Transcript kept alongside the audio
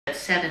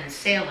7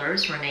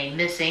 sailors remain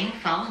missing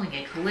following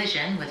a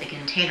collision with a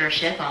container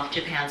ship off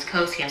Japan's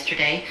coast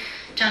yesterday.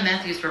 John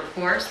Matthews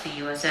reports the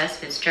USS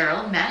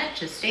Fitzgerald managed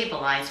to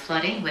stabilize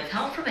flooding with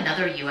help from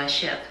another U.S.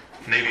 ship.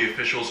 Navy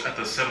officials at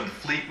the 7th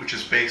Fleet, which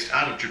is based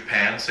out of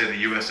Japan, say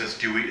the USS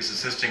Dewey is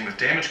assisting with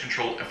damage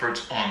control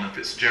efforts on the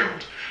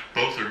Fitzgerald.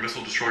 Both are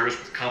missile destroyers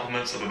with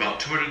complements of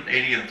about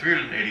 280 and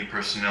 380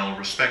 personnel,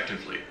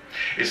 respectively.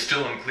 It's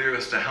still unclear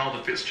as to how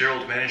the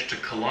Fitzgerald managed to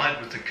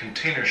collide with the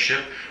container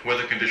ship.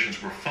 Weather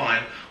conditions were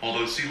fine,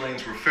 although sea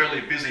lanes were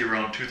fairly busy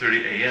around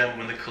 2:30 a.m.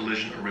 when the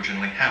collision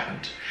originally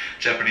happened.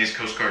 Japanese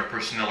Coast Guard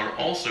personnel are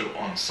also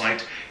on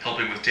site,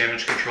 helping with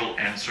damage control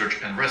and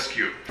search and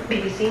rescue.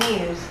 BBC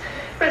News.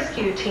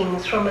 Rescue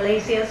teams from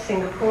Malaysia,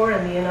 Singapore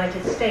and the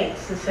United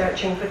States are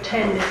searching for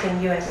 10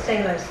 missing US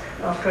sailors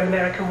after an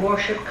American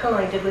warship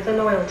collided with an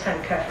oil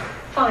tanker.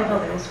 5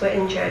 others were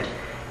injured.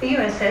 The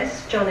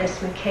USS John S.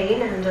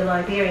 McCain and a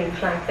Liberian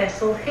flag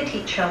vessel hit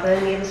each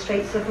other near the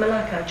Straits of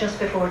Malacca just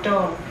before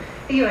dawn.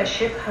 The US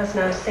ship has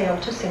now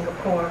sailed to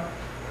Singapore.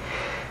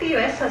 The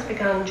US has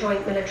begun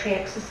joint military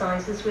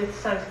exercises with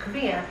South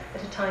Korea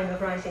at a time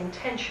of rising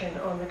tension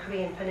on the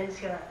Korean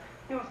peninsula.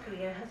 North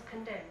Korea has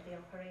condemned the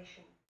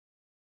operation.